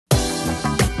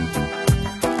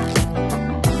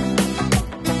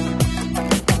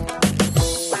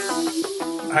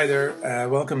Hi there,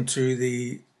 welcome to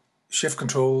the Shift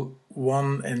Control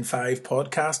 1 in 5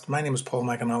 podcast. My name is Paul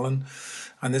McAnallen,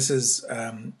 and this is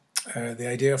the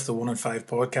idea of the 1 in 5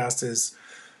 podcast is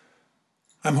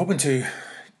I'm hoping to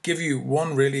give you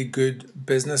one really good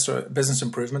business or business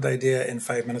improvement idea in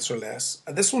 5 minutes or less.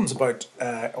 This one's about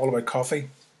all about coffee,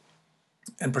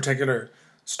 in particular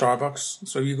Starbucks.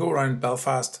 So you go around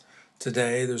Belfast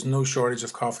today, there's no shortage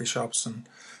of coffee shops in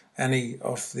any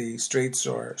of the streets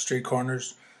or street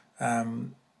corners.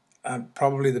 And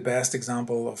probably the best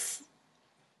example of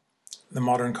the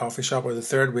modern coffee shop, or the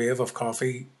third wave of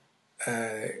coffee,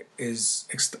 is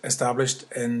established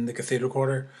in the Cathedral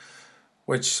Quarter,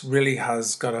 which really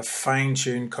has got a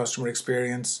fine-tuned customer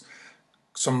experience,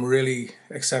 some really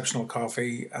exceptional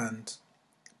coffee and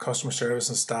customer service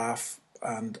and staff,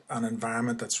 and an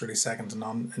environment that's really second to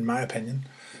none, in my opinion.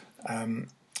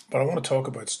 But I want to talk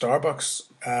about Starbucks.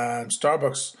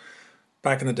 Starbucks,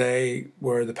 back in the day,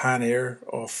 were the pioneer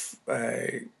of,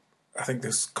 I think,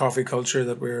 this coffee culture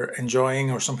that we're enjoying,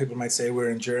 or some people might say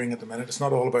we're enduring at the minute. It's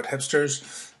not all about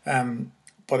hipsters,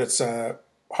 but it's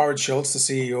Howard Schultz, the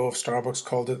CEO of Starbucks,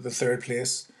 called it the third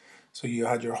place. So you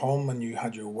had your home and you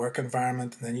had your work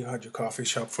environment, and then you had your coffee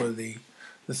shop for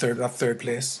that third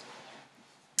place.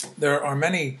 There are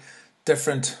many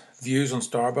different views on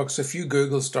Starbucks. If you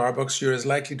Google Starbucks, you're as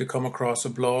likely to come across a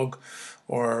blog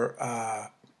or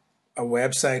a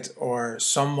website or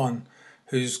someone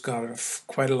who's got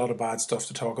quite a lot of bad stuff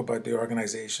to talk about the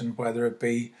organisation, whether it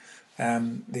be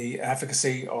the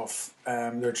efficacy of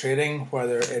their trading,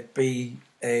 whether it be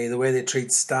the way they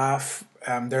treat staff.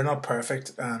 They're not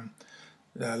perfect.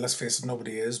 Let's face it,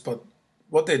 nobody is. But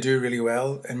what they do really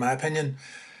well, in my opinion,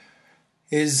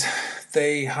 is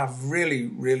they have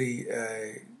really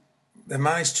they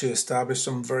managed to establish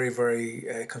some very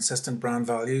consistent brand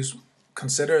values.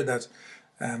 Consider that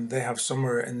they have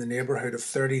somewhere in the neighbourhood of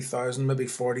 30,000, maybe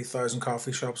 40,000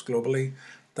 coffee shops globally,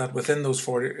 that within those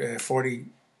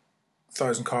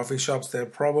 40,000 coffee shops, they'll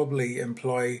probably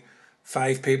employ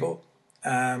 5 people.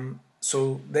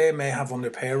 So they may have on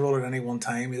their payroll at any one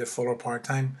time, either full or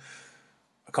part-time,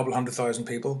 a couple 100,000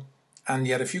 people. And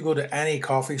yet if you go to any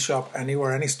coffee shop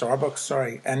anywhere, any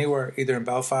Starbucks, anywhere, either in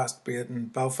Belfast, be it in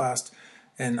Belfast,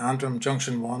 in Antrim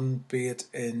Junction 1, be it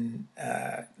in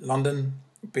London,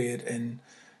 be it in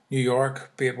New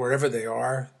York, be it wherever they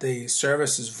are, the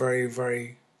service is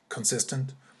very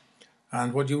consistent.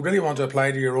 And what you really want to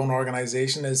apply to your own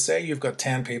organisation is, say you've got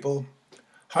 10 people,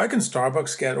 how can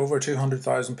Starbucks get over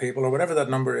 200,000 people, or whatever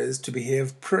that number is, to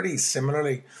behave pretty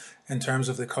similarly in terms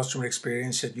of the customer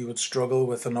experience that you would struggle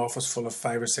with an office full of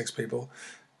 5 or 6 people,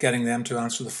 getting them to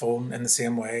answer the phone in the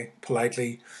same way,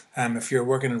 politely? If you're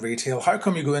working in retail, how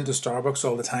come you go into Starbucks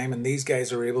all the time and these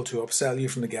guys are able to upsell you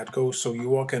from the get-go? So you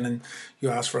walk in and you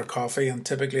ask for a coffee, and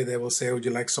typically they will say, would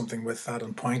you like something with that,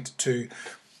 and point to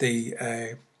the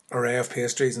array of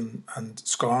pastries and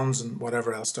scones and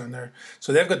whatever else down there.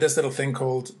 So they've got this little thing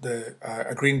called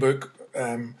a green book,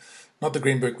 not the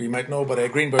green book we might know, but a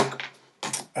green book,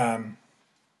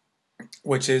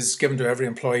 which is given to every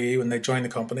employee when they join the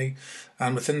company.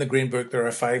 And within the green book, there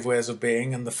are 5 ways of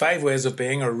being, and the 5 ways of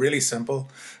being are really simple.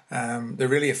 They're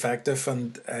really effective,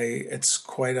 and it's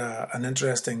quite an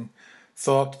interesting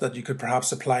thought that you could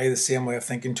perhaps apply the same way of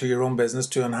thinking to your own business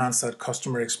to enhance that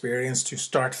customer experience, to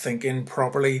start thinking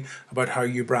properly about how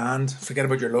you brand. Forget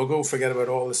about your logo, forget about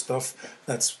all the stuff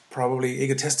that's probably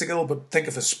egotistical, but think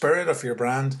of the spirit of your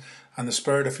brand. And the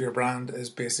spirit of your brand is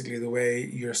basically the way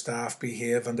your staff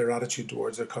behave and their attitude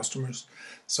towards their customers.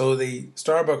 So the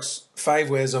Starbucks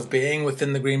 5 ways of being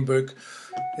within the green book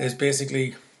is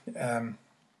basically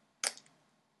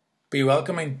be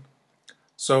welcoming.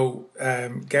 So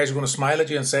guys are going to smile at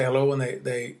you and say hello when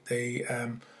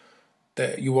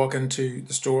you walk into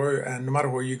the store, and no matter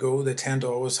where you go, they tend to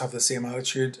always have the same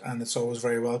attitude, and it's always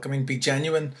very welcoming. Be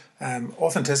genuine.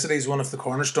 Authenticity is one of the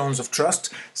cornerstones of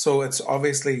trust, so it's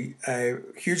obviously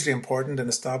hugely important in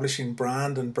establishing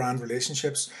brand and brand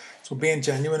relationships. So being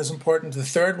genuine is important. The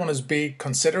third one is be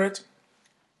considerate.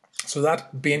 So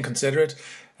that being considerate,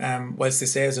 whilst they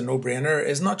say is a no-brainer,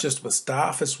 is not just with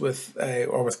staff, it's with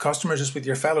or with customers, it's with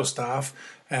your fellow staff,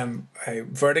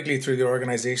 vertically through the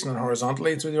organisation and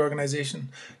horizontally through the organisation.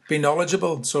 Be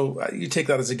knowledgeable. So you take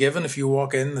that as a given if you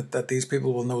walk in, that these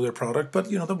people will know their product. But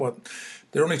you know what?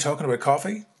 They're only talking about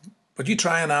coffee. But you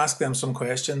try and ask them some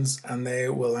questions and they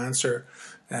will answer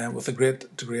with a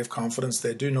great degree of confidence.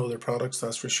 They do know their products,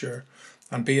 that's for sure.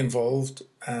 And be involved.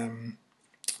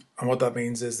 And what that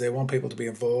means is they want people to be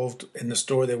involved in the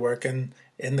store they work in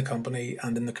the company,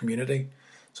 and in the community.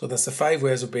 So that's the 5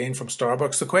 ways of being from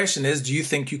Starbucks. The question is, do you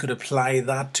think you could apply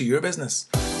that to your business?